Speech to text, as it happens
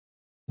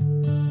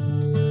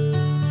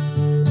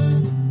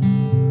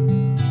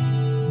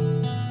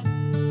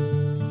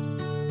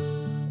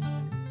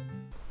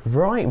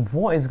Right,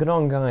 what is going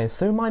on, guys?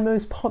 So my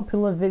most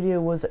popular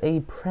video was a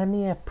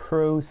Premiere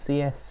Pro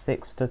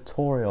CS6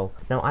 tutorial.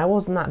 Now I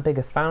wasn't that big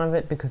a fan of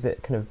it because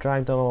it kind of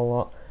dragged on a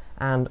lot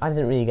and I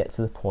didn't really get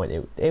to the point.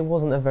 It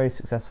wasn't a very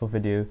successful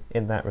video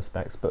in that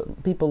respect,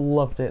 but people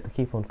loved it, they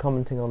keep on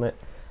commenting on it,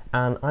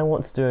 and I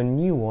want to do a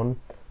new one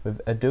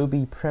with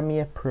Adobe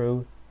Premiere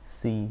Pro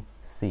CC.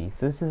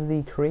 So this is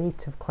the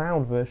Creative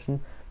Cloud version,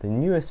 the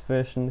newest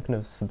version, kind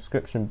of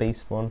subscription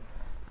based one,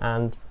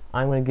 and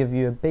I'm going to give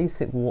you a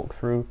basic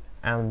walkthrough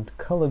and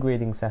color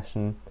grading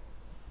session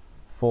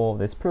for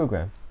this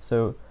program.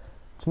 So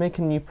to make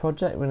a new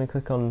project, we're going to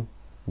click on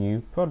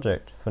New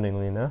Project,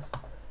 funnily enough.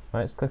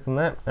 Right, let's click on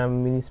that,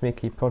 and we need to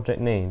make a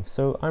project name.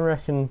 So I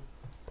reckon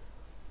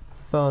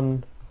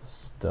Fun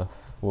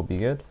Stuff will be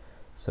good.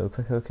 So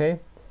click OK,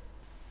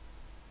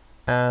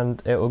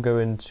 and it will go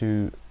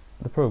into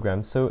the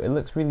program. So it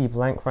looks really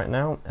blank right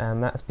now,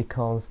 and that's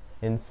because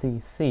in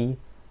CC,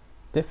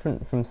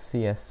 different from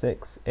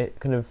CS6, it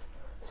kind of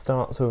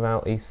starts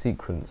without a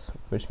sequence,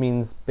 which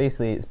means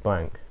basically it's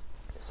blank.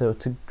 So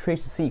to create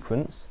a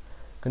sequence,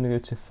 I'm going to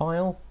go to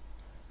File,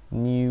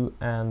 New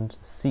and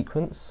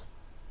Sequence,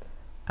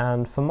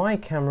 and for my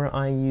camera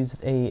I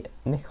used a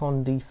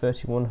Nikon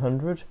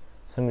D3100,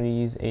 so I'm going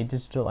to use a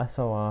digital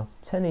SLR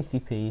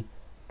 1080p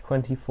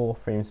 24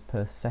 frames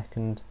per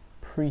second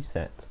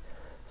preset.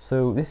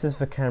 So this is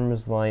for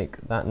cameras like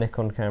that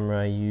Nikon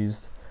camera I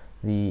used,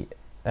 the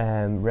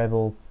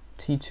Rebel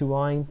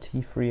T2i,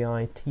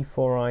 T3i,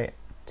 T4i,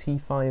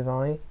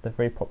 T5i, they're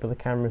very popular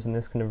cameras in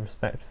this kind of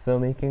respect for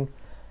filmmaking,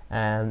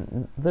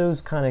 and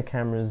those kind of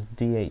cameras,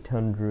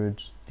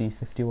 D800,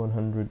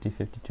 D5100,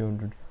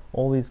 D5200,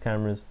 all these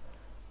cameras,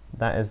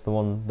 that is the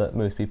one that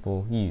most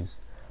people use.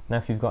 Now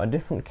if you've got a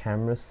different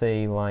camera,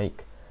 say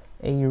like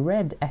a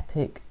Red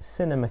Epic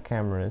cinema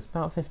camera, it's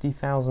about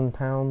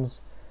 £50,000,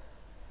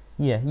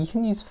 yeah, you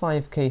can use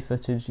 5K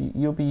footage,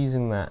 you'll be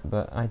using that,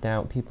 but I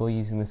doubt people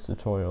using this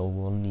tutorial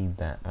will need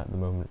that at the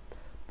moment.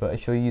 But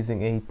if you're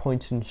using a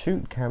point and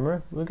shoot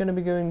camera, we're going to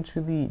be going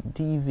to the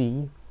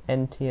DV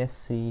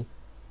NTSC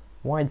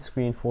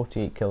widescreen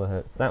 48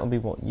 kHz. That will be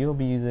what you'll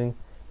be using.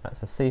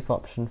 That's a safe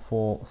option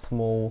for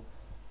small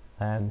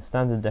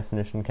standard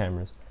definition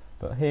cameras.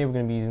 But here we're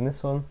going to be using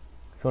this one.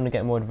 If you want to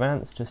get more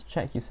advanced, just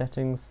check your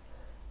settings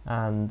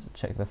and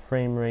check the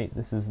frame rate.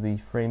 This is the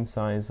frame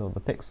size or the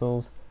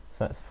pixels.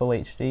 So that's full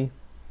HD,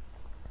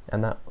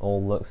 and that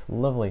all looks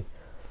lovely.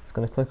 Just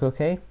going to click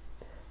OK,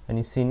 and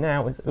you see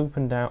now it's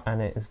opened out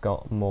and it has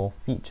got more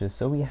features.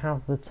 So we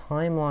have the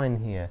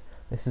timeline here.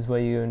 This is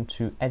where you're going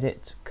to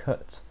edit,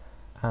 cut,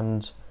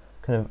 and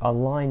kind of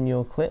align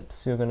your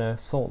clips. You're going to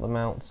sort them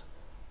out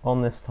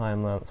on this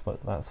timeline.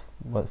 That's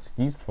what it's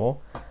used for.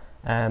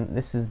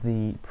 This is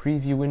the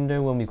preview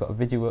window. When we've got a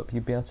video up,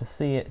 you'll be able to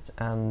see it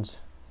and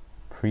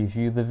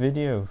preview the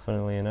video,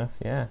 funnily enough,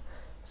 yeah.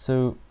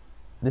 So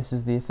this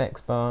is the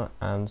effects bar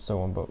and so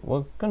on, but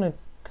we're going to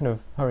kind of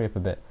hurry up a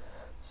bit.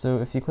 So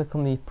if you click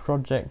on the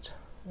project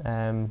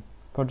bin,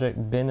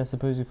 I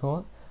suppose you call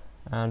it,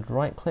 and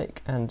right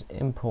click and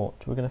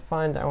import, we're going to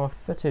find our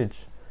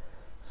footage.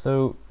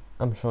 So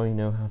I'm sure you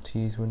know how to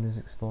use Windows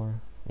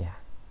Explorer. Yeah.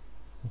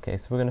 Okay,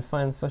 so we're going to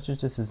find the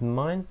footage. This is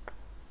mine,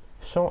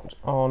 shot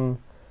on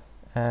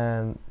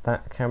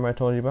that camera I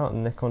told you about, the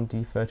Nikon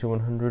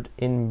D3100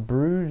 in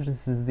Bruges.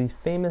 This is the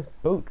famous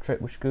boat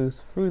trip which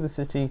goes through the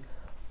city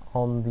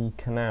on the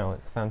canal.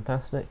 It's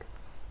fantastic,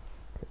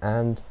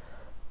 and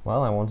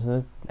well, I wanted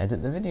to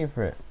edit the video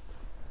for it.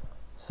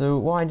 So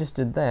what I just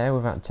did there,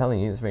 without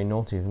telling you, it's very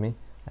naughty of me,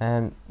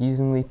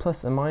 using the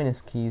plus and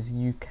minus keys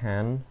you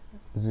can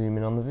zoom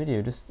in on the video.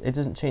 It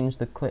doesn't change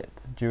the clip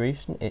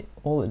duration,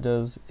 all it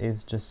does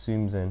is just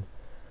zooms in.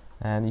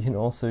 You can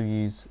also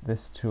use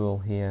this tool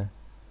here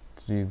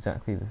to do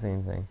exactly the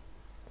same thing.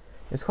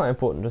 It's quite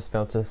important just to be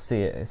able to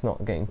see it, it's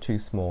not getting too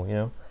small, you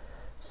know.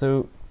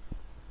 So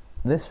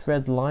this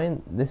red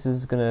line, this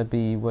is going to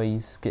be where you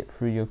skip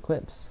through your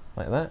clips,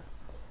 like that.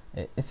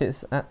 If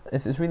it's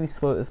really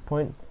slow at this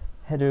point,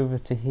 head over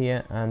to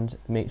here and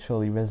make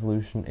sure the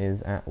resolution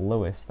is at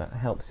lowest. That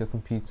helps your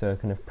computer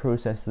kind of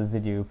process the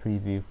video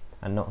preview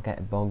and not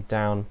get bogged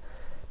down.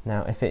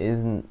 Now if it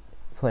isn't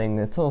playing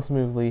at all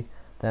smoothly,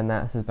 then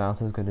that's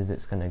about as good as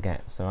it's going to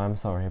get, so I'm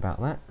sorry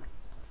about that.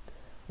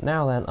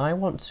 Now then, I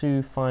want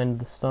to find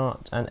the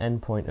start and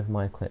end point of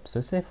my clip. So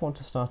say if I want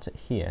to start it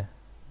here,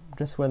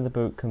 just when the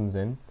boat comes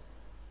in,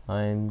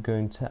 I'm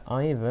going to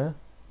either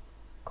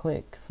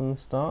click from the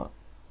start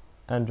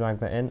and drag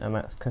that in, and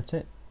that's cut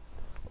it,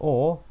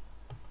 or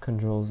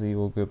Control Z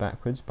will go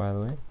backwards, by the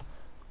way,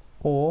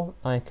 or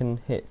I can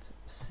hit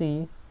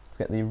C to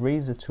get the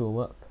eraser tool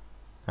up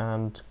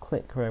and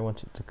click where I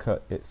want it to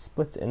cut. It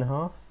split it in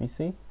half, you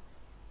see,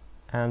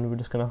 and we're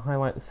just going to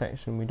highlight the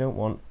section we don't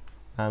want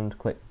and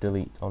click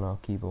delete on our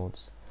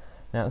keyboards.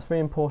 Now it's very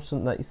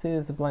important that you see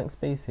there's a blank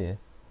space here.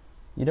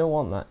 You don't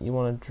want that. You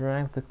want to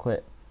drag the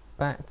clip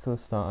back to the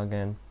start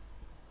again,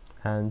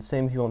 and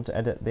same if you want to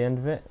edit the end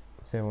of it.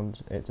 Say I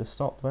want it to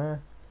stop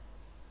there,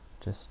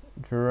 just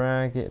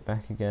drag it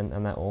back again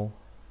and that will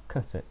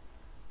cut it.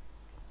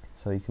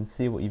 So you can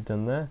see what you've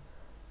done there.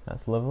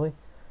 That's lovely.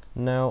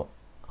 Now,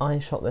 I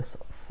shot this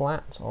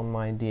flat on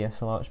my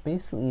DSLR, which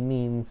basically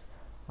means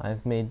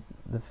I've made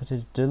the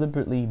footage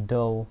deliberately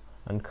dull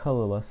and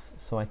colourless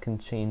so I can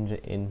change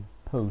it in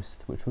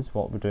post, which was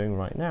what we're doing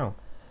right now.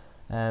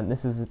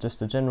 This is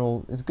just a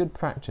general, it's good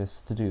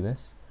practice to do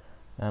this,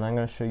 and I'm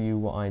going to show you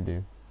what I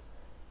do.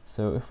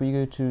 So if we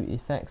go to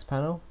Effects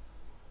panel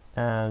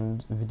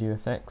and Video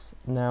Effects,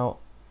 now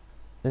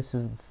this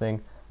is the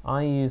thing,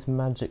 I use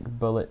Magic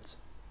Bullet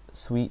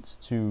Suite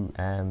to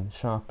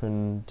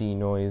sharpen,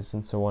 denoise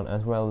and so on,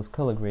 as well as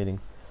colour grading.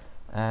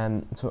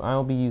 So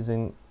I'll be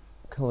using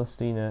Color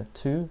Steiner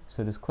 2,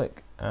 so just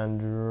click and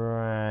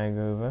drag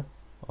over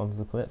onto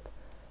the clip.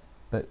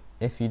 But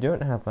if you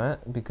don't have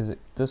that, because it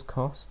does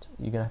cost,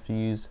 you're going to have to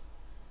use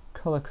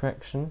Color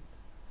Correction,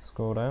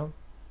 scroll down,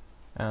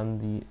 and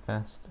the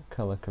Fast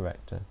Color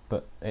Corrector.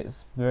 But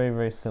it's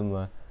very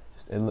similar,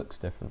 just it looks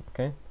different,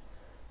 okay?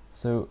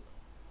 So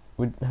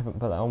we haven't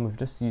put that on, we've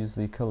just used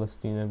the Color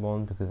Steiner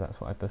one because that's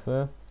what I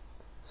prefer.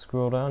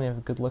 Scroll down, you have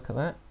a good look at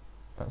that,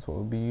 that's what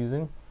we'll be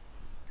using.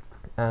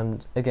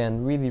 And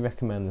again, really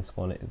recommend this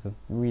one, it is a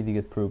really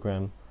good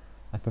program.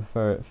 I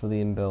prefer it for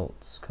the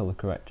inbuilt colour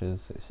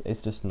correctors,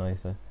 it's just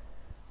nicer.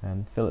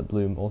 Philip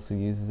Bloom also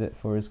uses it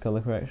for his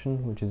colour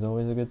correction, which is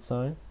always a good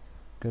sign.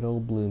 Good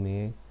old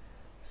Bloomy, eh?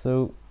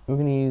 So we're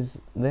going to use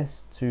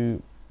this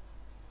to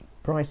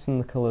brighten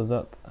the colours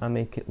up and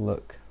make it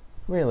look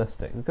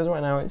realistic, because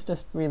right now it's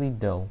just really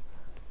dull.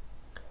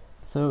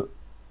 So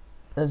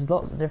there's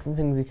lots of different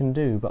things you can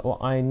do, but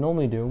what I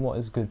normally do and what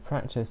is good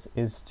practice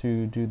is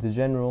to do the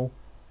general,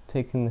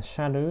 taking the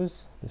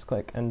shadows, just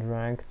click and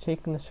drag,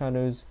 taking the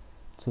shadows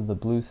to the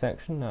blue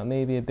section. Now it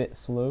may be a bit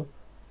slow,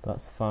 but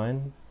that's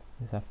fine,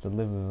 you just have to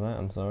live with that,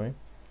 I'm sorry.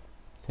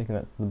 Taking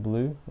that to the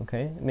blue,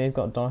 okay, it may have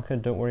got darker,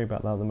 don't worry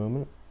about that at the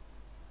moment.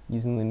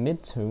 Using the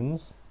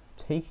mid-tones,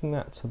 taking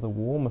that to the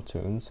warmer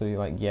tones, so you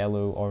like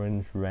yellow,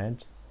 orange,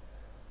 red,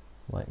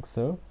 like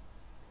so.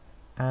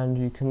 And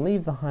you can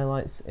leave the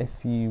highlights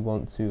if you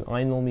want to.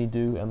 I normally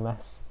do,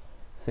 unless,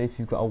 say if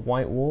you've got a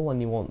white wall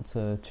and you want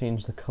to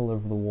change the colour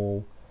of the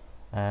wall,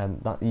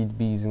 that you'd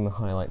be using the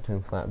highlight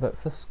tone for that. But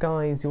for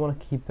skies, you want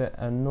to keep it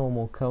a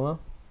normal colour.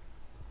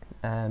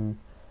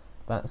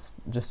 That's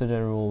just a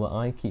general rule that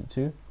I keep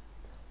to.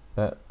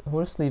 But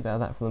we'll just leave it at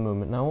that for the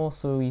moment. Now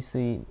also, you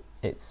see,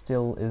 it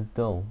still is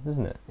dull,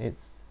 isn't it? It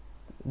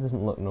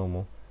doesn't look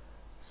normal.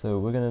 So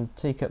we're going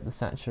to take up the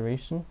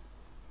saturation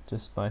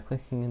just by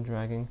clicking and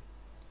dragging.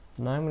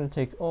 Now I'm going to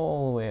take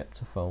all the way up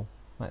to full,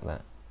 like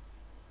that.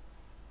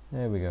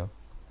 There we go.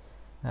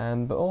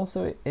 But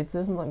also it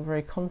doesn't look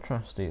very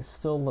contrasty, it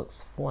still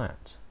looks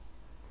flat.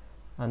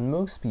 And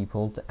most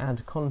people, to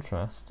add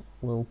contrast,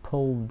 will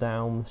pull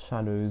down the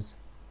shadows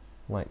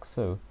like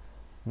so.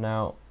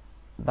 Now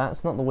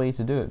that's not the way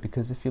to do it,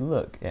 because if you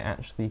look, it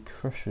actually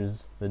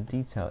crushes the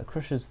detail, it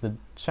crushes the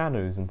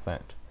shadows in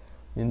fact,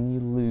 and you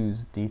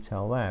lose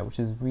detail there, which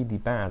is really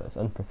bad, it's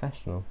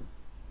unprofessional.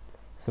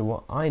 So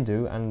what I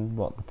do, and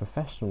what the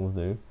professionals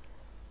do,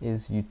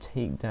 is you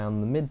take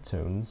down the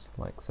mid-tones,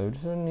 like so,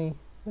 just only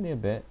a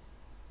bit,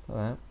 like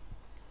that.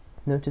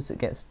 Notice it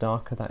gets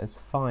darker, that is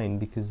fine,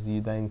 because you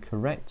then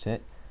correct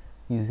it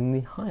using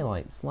the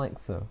highlights, like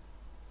so.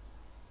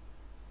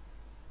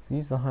 So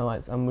use the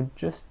highlights, and we're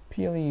just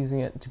purely using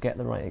it to get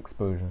the right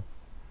exposure.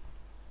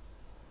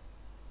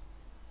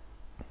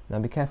 Now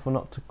be careful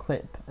not to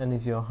clip any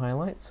of your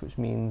highlights, which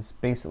means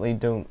basically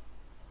don't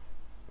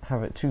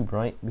have it too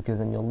bright, because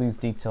then you'll lose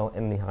detail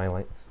in the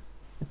highlights.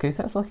 Okay,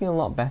 so that's looking a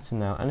lot better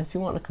now, and if you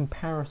want a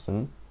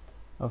comparison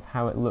of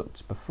how it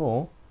looked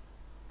before,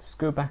 just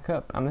go back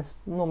up, and this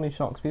normally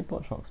shocks people,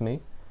 it shocks me,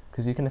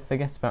 because you're going to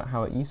forget about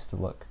how it used to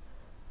look.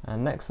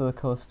 And next to the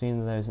Color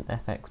Steiner there's an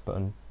FX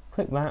button.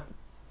 Click that,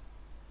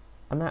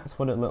 and that's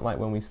what it looked like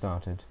when we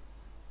started.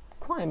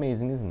 Quite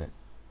amazing, isn't it?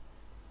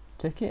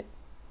 Tick it,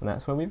 and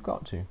that's where we've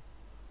got to.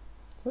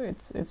 So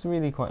it's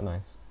really quite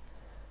nice.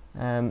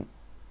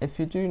 If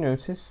you do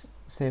notice,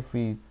 say if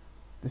you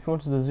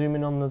wanted to zoom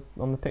in on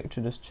the picture,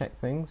 just check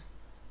things,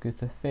 go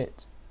to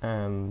fit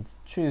and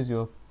choose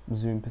your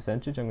zoom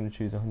percentage. I'm going to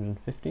choose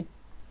 150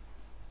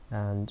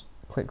 and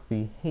click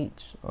the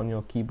H on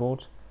your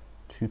keyboard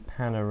to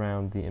pan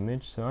around the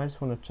image. So I just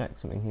want to check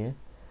something here.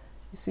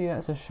 You see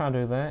that's a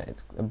shadow there,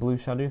 it's a blue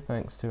shadow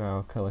thanks to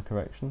our color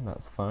correction,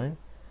 that's fine.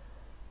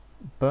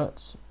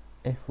 But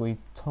if we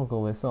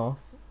toggle this off,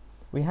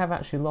 we have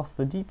actually lost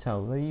the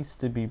detail. There used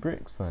to be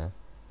bricks there.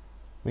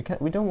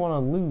 We don't want to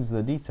lose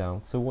the detail,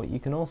 so what you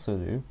can also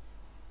do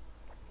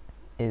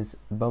is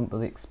bump the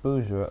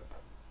exposure up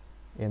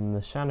in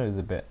the shadows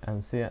a bit,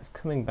 and see that's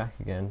coming back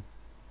again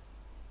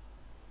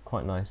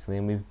quite nicely,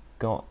 and we've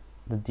got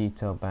the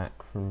detail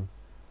back from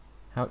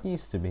how it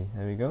used to be.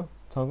 There we go,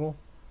 toggle,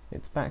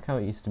 it's back how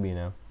it used to be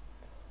now.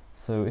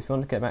 So if you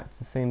want to get back to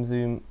the same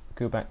zoom,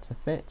 go back to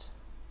fit,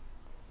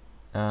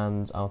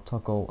 and I'll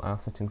toggle our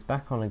settings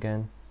back on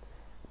again.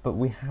 But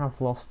we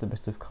have lost a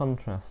bit of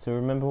contrast, so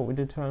remember what we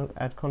did to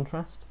add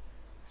contrast?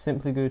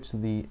 Simply go to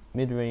the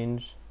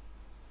mid-range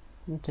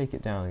and take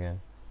it down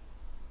again,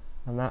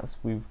 and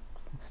we've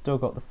still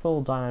got the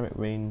full dynamic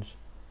range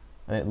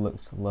and it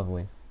looks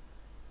lovely.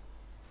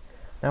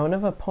 Now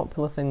another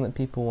popular thing that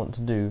people want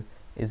to do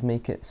is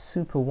make it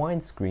super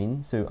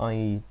widescreen, so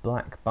i.e.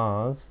 black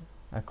bars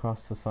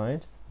across the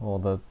side, or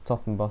the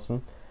top and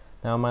bottom.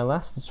 Now in my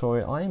last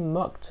tutorial I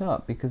mucked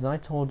up because I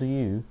told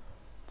you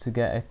to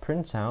get a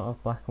printout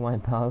of black and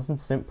white bars and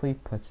simply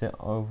put it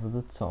over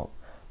the top.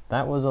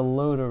 That was a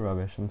load of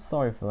rubbish, I'm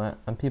sorry for that,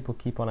 and people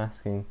keep on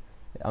asking.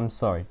 I'm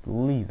sorry,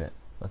 leave it,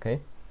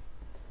 okay?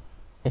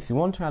 If you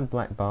want to add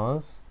black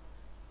bars,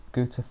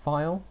 go to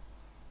File,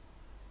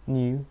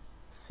 New,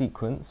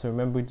 Sequence, so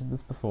remember we did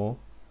this before,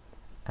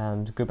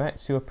 and go back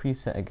to your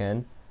preset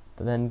again,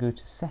 but then go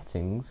to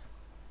Settings,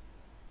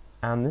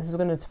 and this is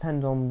going to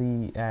depend on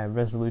the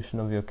resolution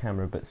of your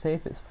camera, but say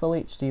if it's full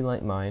HD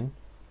like mine,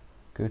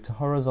 go to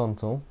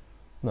Horizontal,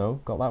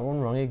 no, got that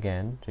one wrong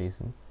again,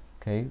 Jason,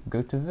 okay,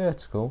 go to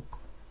Vertical,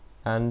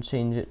 and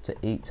change it to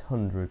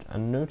 800,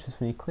 and notice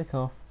when you click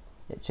off,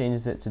 it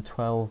changes it to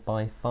 12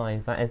 by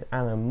 5, that is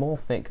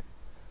anamorphic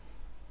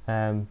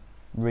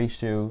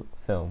ratio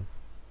film.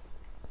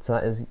 So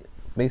that is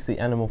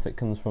basically anamorphic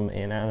comes from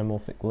an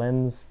anamorphic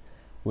lens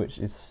which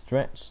is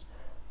stretched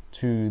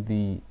to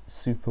the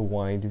super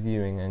wide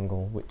viewing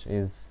angle, which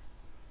is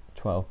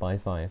 12 by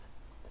 5.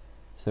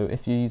 So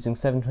if you're using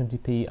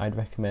 720p, I'd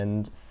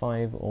recommend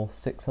 500 or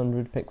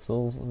 600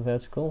 pixels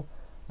vertical,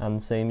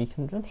 and same,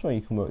 I'm sure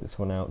you can work this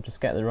one out,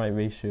 just get the right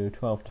ratio,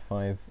 12 to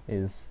 5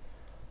 is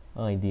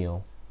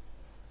ideal.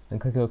 Then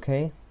click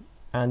OK,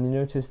 and you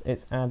notice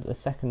it's add a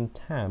second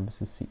tab,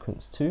 this is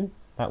sequence 2,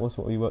 that was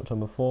what we worked on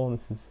before, and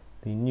this is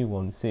the new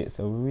one. You see it's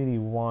a really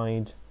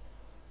wide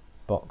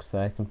box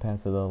there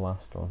compared to the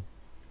last one.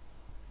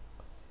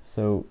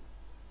 So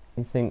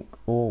you think,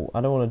 oh,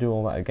 I don't want to do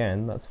all that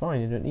again, that's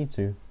fine, you don't need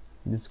to.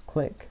 You just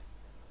click,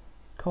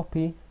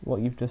 copy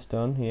what you've just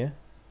done here,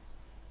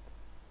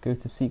 go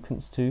to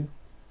sequence 2,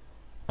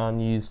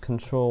 and use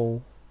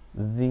Control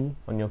V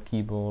on your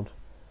keyboard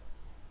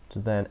to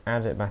then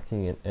add it back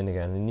in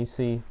again, and you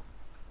see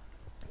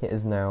it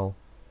has now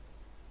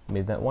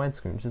made that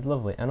widescreen, which is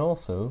lovely. And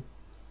also,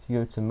 if you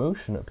go to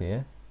motion up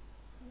here,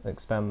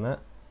 expand that,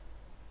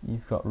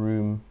 you've got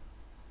room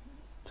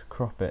to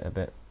crop it a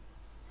bit.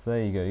 So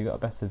there you go, you've got a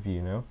better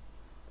view now.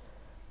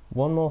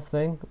 One more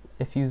thing,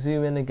 if you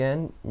zoom in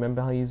again,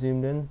 remember how you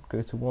zoomed in?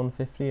 Go to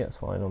 150,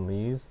 that's what I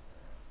normally use.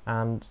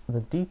 And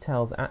the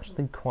detail's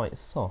actually quite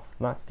soft.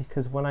 That's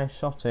because when I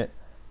shot it,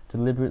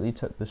 deliberately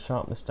took the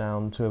sharpness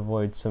down to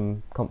avoid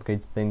some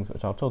complicated things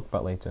which I'll talk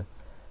about later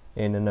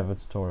in another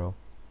tutorial.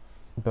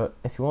 But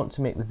if you want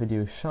to make the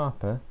video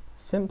sharper,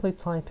 simply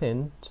type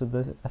in to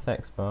the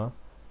effects bar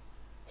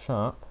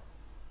sharp,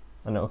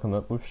 and it'll come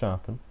up with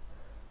sharpen,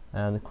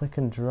 and click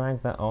and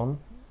drag that on,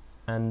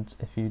 and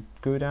if you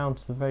go down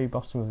to the very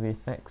bottom of the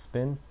effects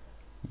bin,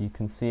 you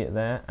can see it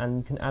there, and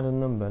you can add a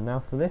number. Now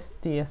for this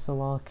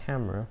DSLR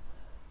camera,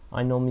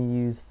 I normally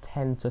use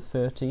 10 to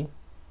 30.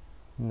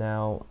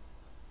 Now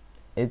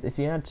if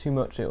you add too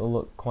much it will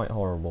look quite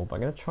horrible, but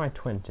I'm going to try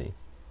 20,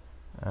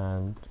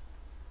 and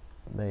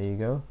there you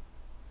go.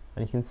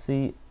 And you can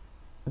see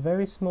a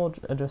very small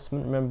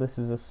adjustment. Remember, this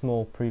is a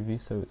small preview,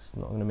 so it's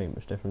not going to make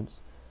much difference,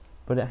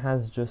 but it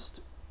has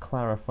just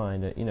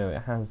clarified it, you know,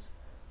 it has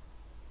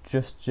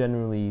just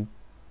generally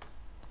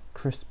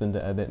crispened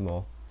it a bit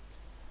more.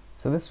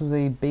 So this was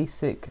a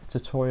basic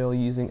tutorial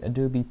using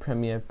Adobe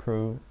Premiere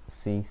Pro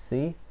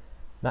CC.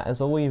 That is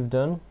all we've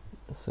done.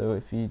 So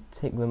if you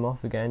take them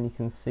off again, you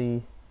can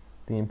see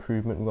the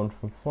improvement. We've gone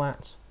from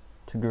flat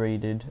to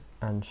graded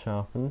and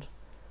sharpened.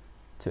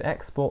 To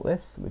export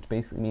this, which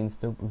basically means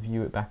to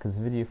view it back as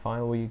a video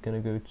file, where you're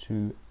going to go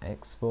to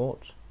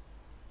Export,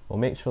 or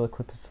make sure the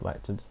clip is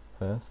selected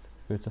first,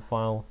 go to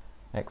File,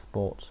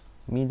 Export,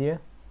 Media.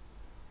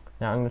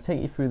 Now I'm going to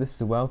take you through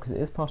this as well because it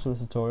is part of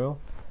the tutorial.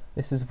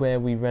 This is where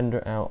we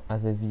render out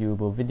as a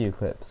viewable video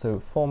clip. So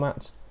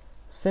format,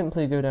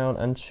 simply go down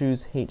and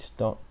choose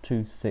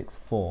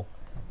H.264.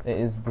 It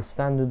is the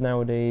standard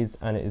nowadays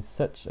and it is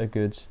such a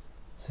good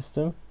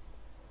system.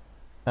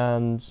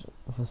 And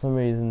for some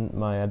reason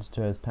my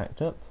editor has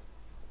packed up.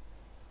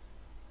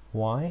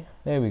 Why?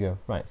 There we go.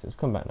 Right, so it's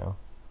come back now.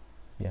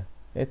 Yeah,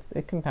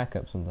 it can pack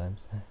up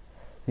sometimes.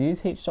 So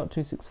use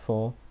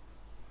H.264.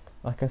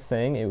 Like I was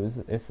saying,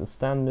 it's a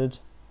standard,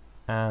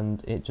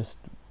 and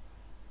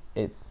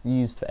it's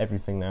used for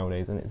everything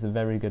nowadays, and it's a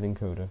very good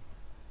encoder.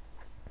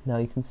 Now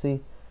you can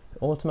see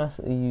it's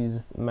automatically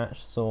used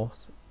match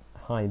source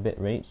high bit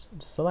rate.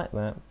 Just select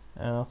that,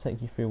 and I'll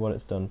take you through what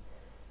it's done.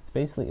 It's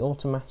basically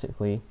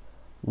automatically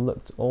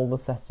looked at all the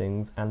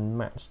settings and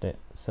matched it.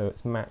 So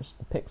it's matched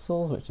the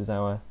pixels, which is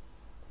our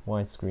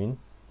widescreen,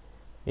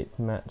 it's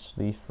matched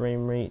the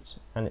frame rate,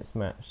 and it's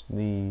matched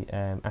the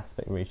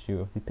aspect ratio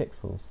of the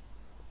pixels,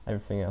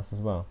 everything else as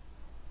well.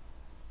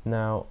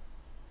 Now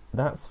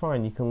that's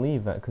fine, you can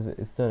leave that because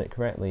it's done it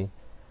correctly,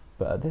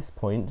 but at this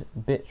point,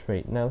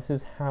 bitrate. Now this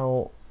is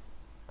how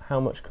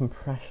much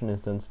compression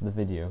is done to the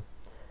video.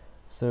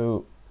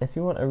 So if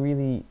you want a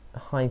really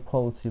high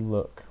quality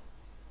look,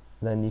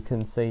 then you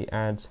can say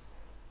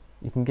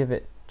you can give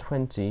it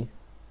 20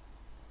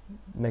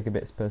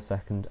 megabits per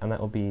second, and that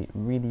will be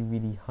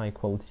really high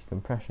quality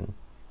compression.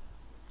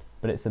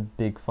 But it's a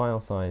big file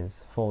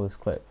size for this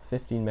clip,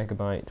 15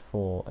 megabyte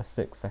for a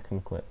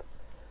 6-second clip.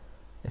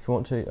 If you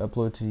want to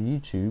upload to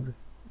YouTube,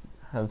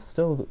 have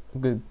still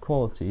good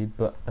quality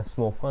but a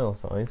small file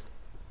size,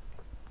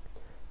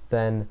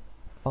 then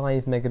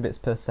 5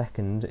 megabits per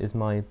second is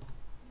my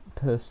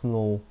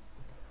personal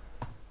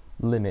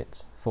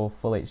limit for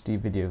full HD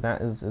video.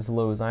 That is as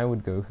low as I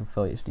would go for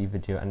full HD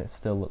video, and it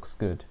still looks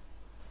good.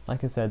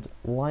 Like I said,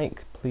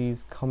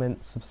 please,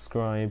 comment,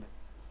 subscribe,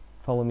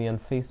 follow me on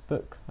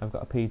Facebook. I've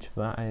got a page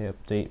for that, I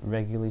update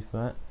regularly for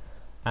that,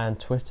 and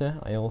Twitter.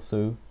 I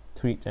also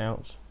tweet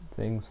out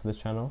things for the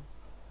channel,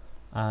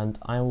 and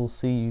I will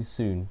see you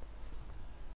soon.